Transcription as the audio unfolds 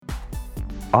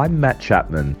I'm Matt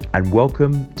Chapman, and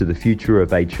welcome to the Future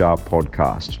of HR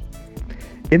podcast.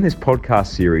 In this podcast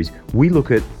series, we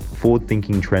look at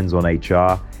forward-thinking trends on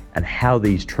HR and how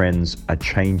these trends are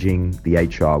changing the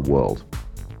HR world.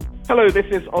 Hello, this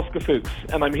is Oscar Fuchs,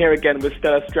 and I'm here again with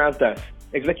Stella Strasdas,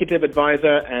 Executive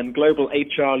Advisor and Global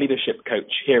HR Leadership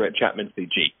Coach here at Chapman CG.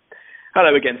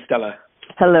 Hello again, Stella.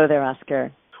 Hello there,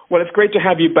 Oscar. Well, it's great to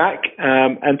have you back,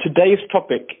 and today's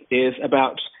topic is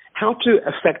about how to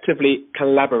effectively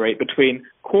collaborate between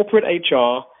corporate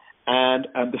HR and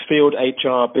the field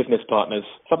HR business partners,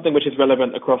 something which is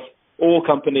relevant across all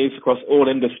companies, across all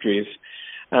industries.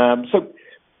 So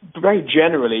very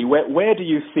generally, where do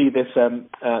you see this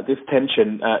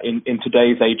tension in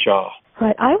today's HR?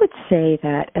 Right. I would say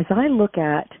that as I look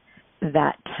at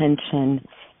that tension,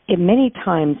 many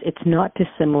times it's not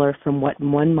dissimilar from what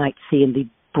one might see in the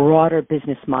broader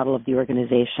business model of the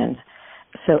organization.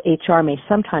 So HR may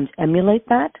sometimes emulate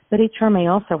that, but HR may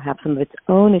also have some of its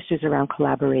own issues around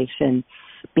collaboration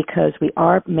because we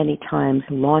are many times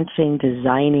launching,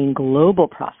 designing global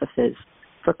processes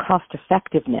for cost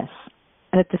effectiveness.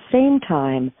 And at the same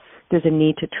time, there's a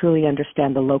need to truly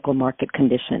understand the local market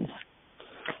conditions.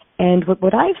 And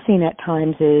what I've seen at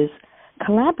times is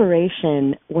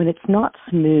collaboration, when it's not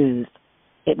smooth,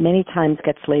 it many times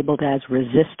gets labeled as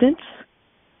resistance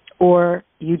or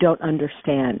you don't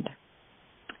understand.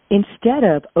 Instead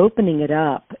of opening it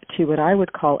up to what I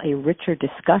would call a richer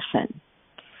discussion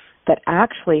that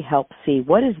actually helps see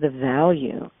what is the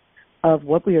value of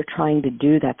what we are trying to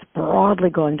do that's broadly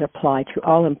going to apply to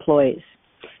all employees.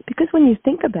 Because when you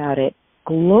think about it,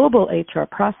 global HR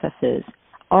processes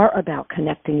are about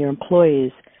connecting your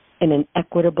employees in an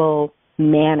equitable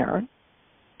manner.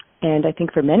 And I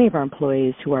think for many of our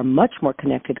employees who are much more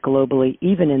connected globally,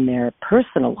 even in their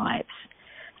personal lives,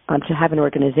 to have an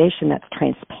organization that's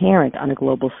transparent on a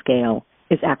global scale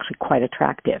is actually quite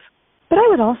attractive. But I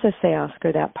would also say,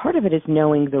 Oscar, that part of it is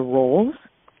knowing the roles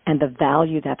and the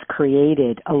value that's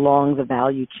created along the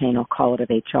value chain, I'll call it, of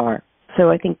HR. So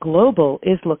I think global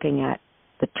is looking at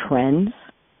the trends.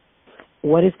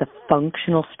 What is the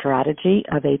functional strategy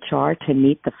of HR to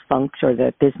meet the function or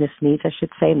the business needs, I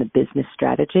should say, and the business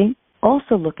strategy?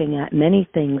 Also looking at many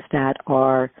things that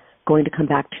are going to come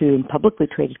back to in publicly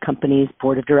traded companies'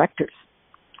 board of directors.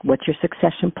 What's your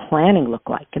succession planning look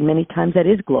like? And many times that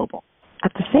is global.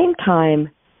 At the same time,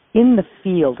 in the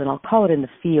field, and I'll call it in the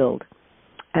field,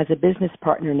 as a business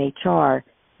partner in HR,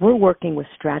 we're working with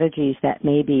strategies that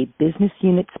may be business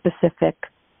unit specific,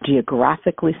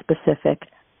 geographically specific,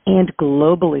 and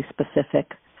globally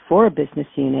specific for a business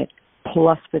unit,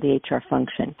 plus for the HR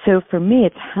function. So for me,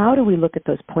 it's how do we look at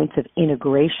those points of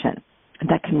integration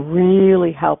that can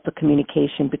really help the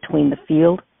communication between the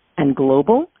field and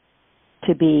global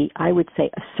to be, I would say,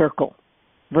 a circle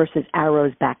versus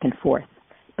arrows back and forth,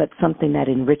 but something that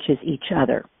enriches each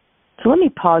other. So let me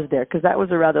pause there because that was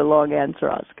a rather long answer,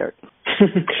 Oscar.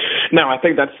 No, I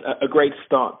think that's a great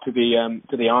start to the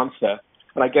answer.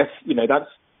 And I guess,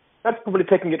 that's probably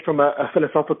taking it from a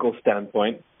philosophical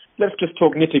standpoint. Let's just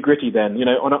talk nitty-gritty then.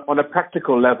 On a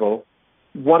practical level,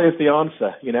 what is the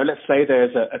answer? Let's say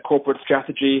there's a corporate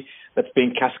strategy that's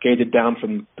being cascaded down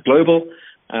from the global,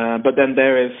 but then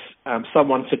there is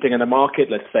someone sitting in a market,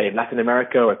 let's say in Latin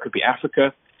America or it could be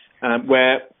Africa,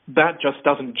 where that just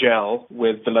doesn't gel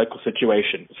with the local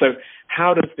situation. So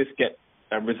how does this get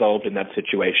resolved in that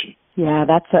situation? Yeah,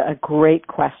 that's a great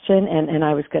question, and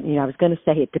I was going to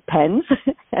say it depends,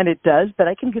 and it does, but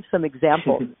I can give some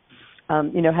examples.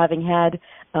 Having had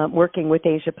working with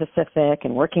Asia Pacific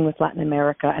and working with Latin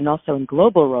America and also in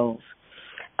global roles,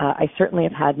 I certainly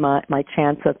have had my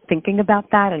chance of thinking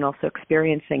about that and also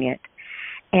experiencing it.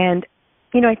 And,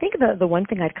 I think the one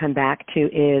thing I'd come back to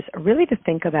is really to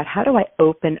think about how do I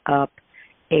open up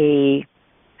a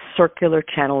circular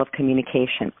channel of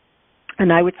communication.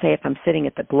 And I would say if I'm sitting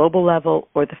at the global level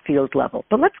or the field level.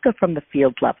 But let's go from the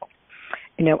field level.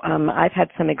 I've had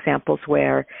some examples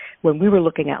where when we were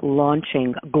looking at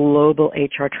launching global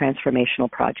HR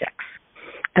transformational projects,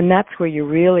 and that's where you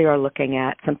really are looking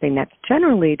at something that's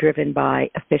generally driven by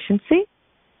efficiency,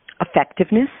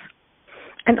 effectiveness,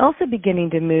 and also beginning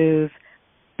to move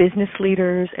business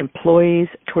leaders, employees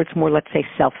towards more, let's say,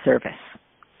 self-service.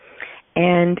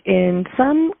 And in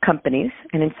some companies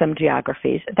and in some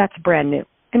geographies, that's brand new.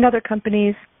 In other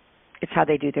companies, it's how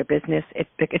they do their business.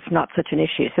 It's not such an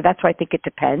issue. So that's why I think it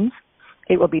depends.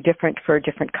 It will be different for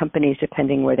different companies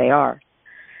depending where they are.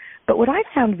 But what I've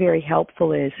found very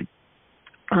helpful is,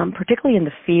 particularly in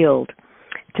the field,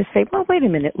 to say, well, wait a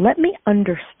minute, let me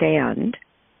understand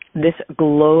this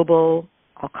global,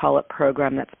 I'll call it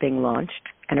program that's being launched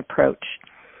and approach.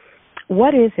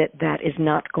 what is it that is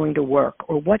not going to work,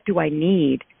 or what do I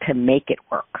need to make it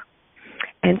work?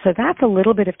 And so that's a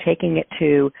little bit of taking it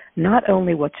to not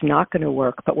only what's not going to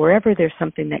work, but wherever there's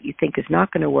something that you think is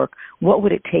not going to work, what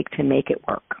would it take to make it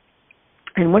work?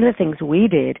 And one of the things we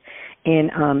did in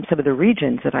some of the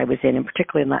regions that I was in, and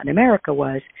particularly in Latin America,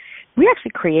 was we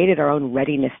actually created our own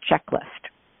readiness checklist.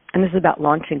 And this is about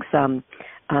launching some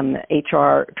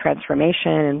HR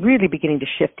transformation and really beginning to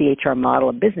shift the HR model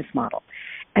and business model.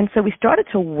 And so we started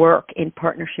to work in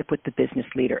partnership with the business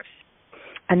leaders.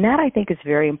 And that, I think, is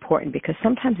very important, because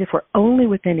sometimes if we're only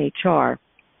within HR,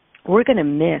 we're going to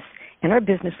miss, and our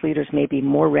business leaders may be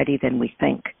more ready than we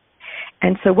think.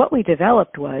 And so what we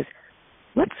developed was,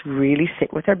 let's really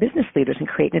sit with our business leaders and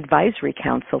create an advisory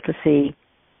council to see,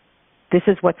 this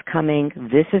is what's coming,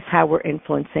 this is how we're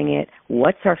influencing it,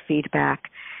 what's our feedback.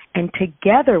 And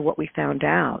together what we found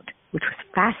out, which was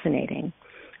fascinating,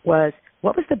 was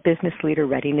what was the business leader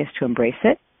readiness to embrace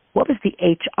it? What was the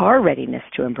HR readiness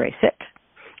to embrace it?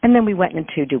 And then we went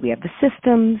into, do we have the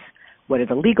systems? What are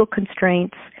the legal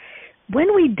constraints?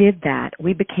 When we did that,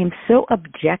 we became so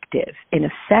objective in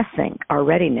assessing our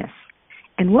readiness.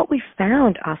 And what we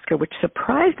found, Oscar, which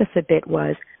surprised us a bit,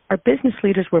 was our business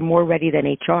leaders were more ready than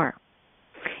HR.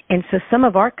 And so some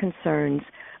of our concerns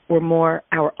were more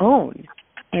our own.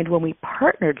 And when we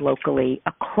partnered locally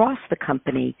across the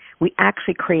company, we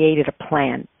actually created a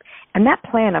plan. And that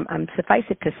plan, suffice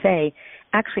it to say,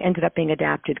 actually ended up being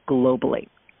adapted globally.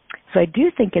 So I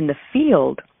do think in the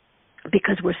field,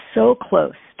 because we're so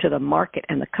close to the market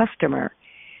and the customer,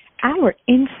 our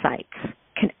insights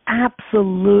can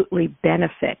absolutely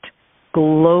benefit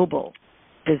global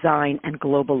design and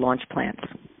global launch plans.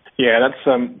 Yeah,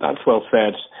 that's well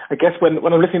said. I guess when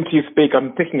I'm listening to you speak,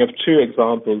 I'm thinking of two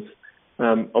examples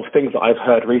of things that I've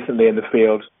heard recently in the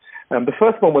field. The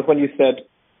first one was when you said,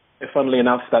 funnily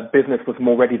enough, that business was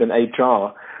more ready than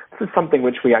HR. This is something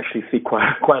which we actually see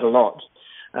quite a lot.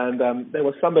 And there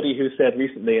was somebody who said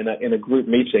recently in a group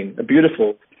meeting, a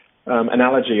beautiful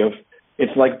analogy of,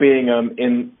 it's like being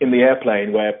in the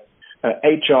airplane where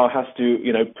HR has to,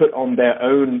 put on their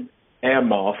own air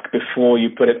mask before you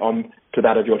put it on to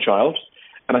that of your child.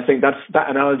 And I think that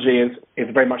analogy is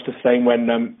very much the same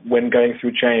when going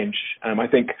through change. I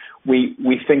think we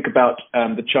think about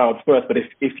the child first, but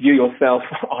if you yourself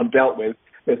aren't dealt with,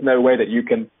 there's no way that you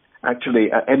can actually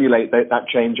emulate that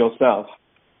change yourself.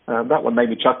 That one made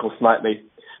me chuckle slightly.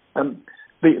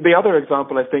 The other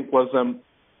example, I think, was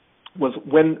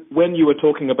when you were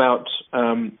talking about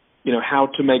how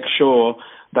to make sure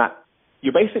that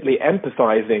you're basically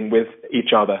empathizing with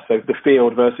each other. So the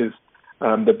field versus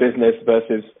the business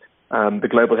versus the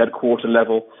global headquarter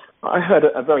level. I heard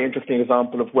a very interesting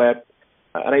example of where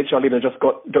an HR leader just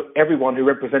got everyone who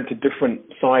represented different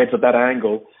sides of that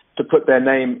angle to put their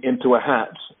name into a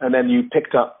hat, and then you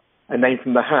picked up a name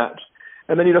from the hat.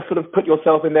 And then you just sort of put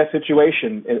yourself in their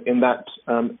situation in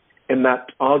that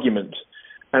argument,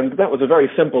 and that was a very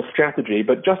simple strategy.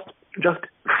 But just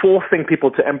forcing people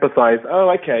to empathize.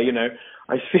 Oh, okay,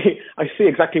 I see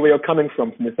exactly where you're coming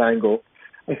from this angle.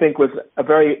 I think was a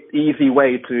very easy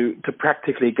way to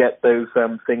practically get those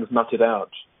things nutted out.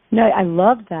 No, I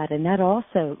love that, and that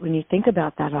also, when you think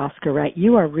about that, Oscar, right?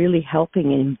 You are really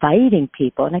helping and inviting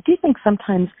people, and I do think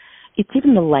sometimes it's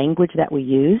even the language that we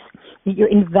use.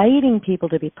 You're inviting people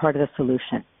to be part of the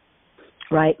solution,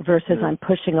 right? Versus I'm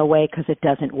pushing away because it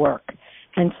doesn't work.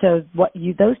 And so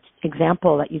those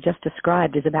example that you just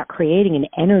described is about creating an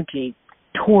energy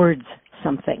towards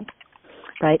something,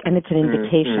 right? And it's an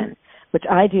invitation, which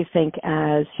I do think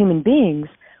as human beings,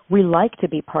 we like to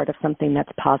be part of something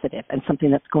that's positive and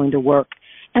something that's going to work.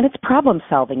 And it's problem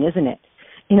solving, isn't it?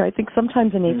 I think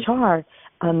sometimes in HR,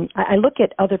 I look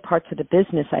at other parts of the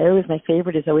business. My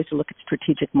favorite is always to look at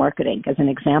strategic marketing as an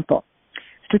example.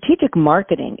 Strategic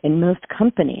marketing in most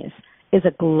companies is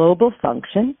a global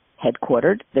function,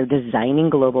 headquartered. They're designing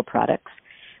global products,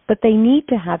 but they need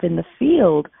to have in the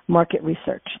field market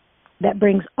research that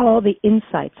brings all the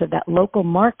insights of that local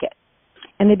market.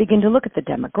 And they begin to look at the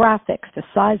demographics, the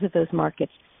size of those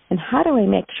markets, and how do I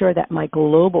make sure that my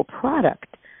global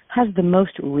product has the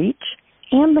most reach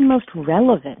and the most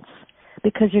relevance?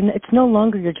 Because it's no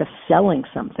longer you're just selling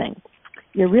something.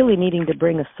 You're really needing to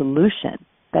bring a solution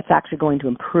that's actually going to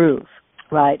improve,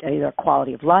 right, either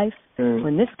quality of life, or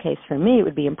in this case for me it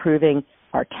would be improving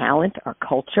our talent, our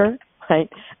culture, right,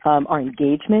 our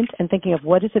engagement, and thinking of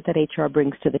what is it that HR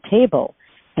brings to the table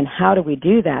and how do we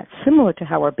do that, similar to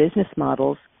how our business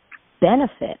models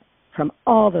benefit from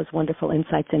all those wonderful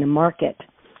insights in a market,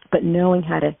 but knowing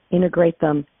how to integrate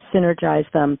them, synergize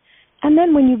them, and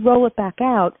then when you roll it back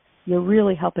out, you're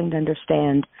really helping to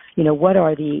understand, what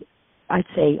are the I'd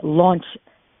say, launch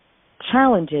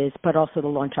challenges, but also the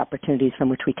launch opportunities from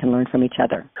which we can learn from each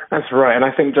other. That's right. And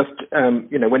I think just,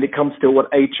 when it comes to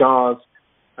what HR's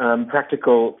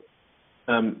practical,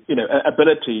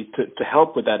 ability to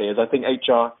help with that is, I think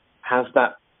HR has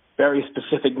that very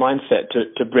specific mindset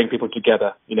to bring people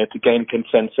together, to gain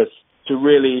consensus, to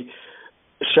really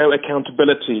show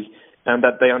accountability and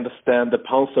that they understand the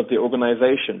pulse of the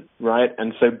organization, right?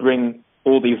 And so bring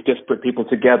all these disparate people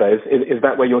together. Is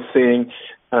that where you're seeing,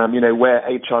 where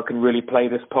HR can really play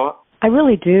this part? I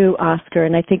really do, Oscar,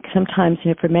 and I think sometimes,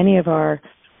 for many of our,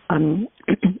 I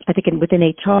think within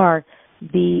HR,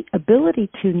 the ability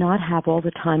to not have all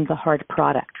the time the hard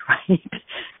product, right?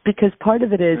 Because part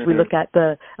of it is we look at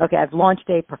I've launched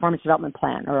a performance development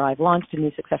plan, or I've launched a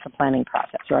new succession planning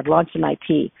process, or I've launched an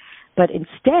IT. But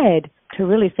instead, to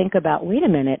really think about, wait a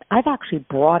minute, I've actually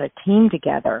brought a team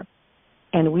together,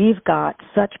 and we've got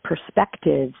such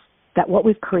perspectives that what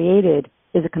we've created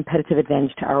is a competitive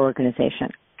advantage to our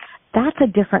organization. That's a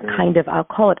different kind of, I'll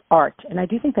call it art, and I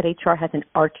do think that HR has an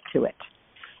art to it.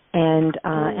 And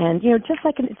just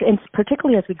like, and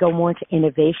particularly as we go more into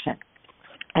innovation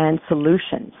and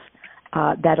solutions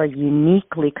that are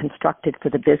uniquely constructed for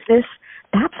the business,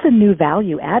 that's a new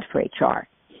value add for HR.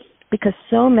 Because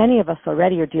so many of us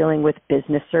already are dealing with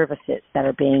business services that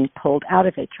are being pulled out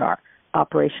of HR,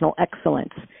 operational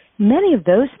excellence. Many of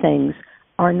those things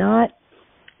are not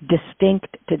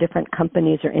distinct to different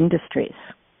companies or industries.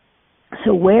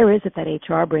 So where is it that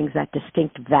HR brings that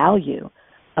distinct value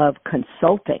of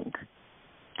consulting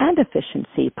and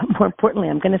efficiency, but more importantly,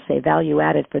 I'm going to say value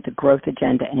added for the growth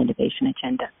agenda and innovation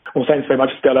agenda? Well, thanks very much,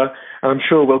 Stella. I'm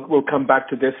sure we'll come back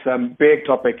to this big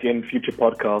topic in future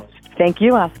podcasts. Thank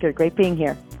you, Oscar. Great being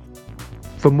here.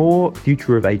 For more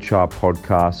Future of HR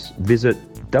podcasts, visit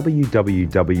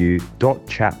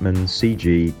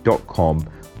www.chapmancg.com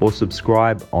or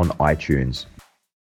subscribe on iTunes.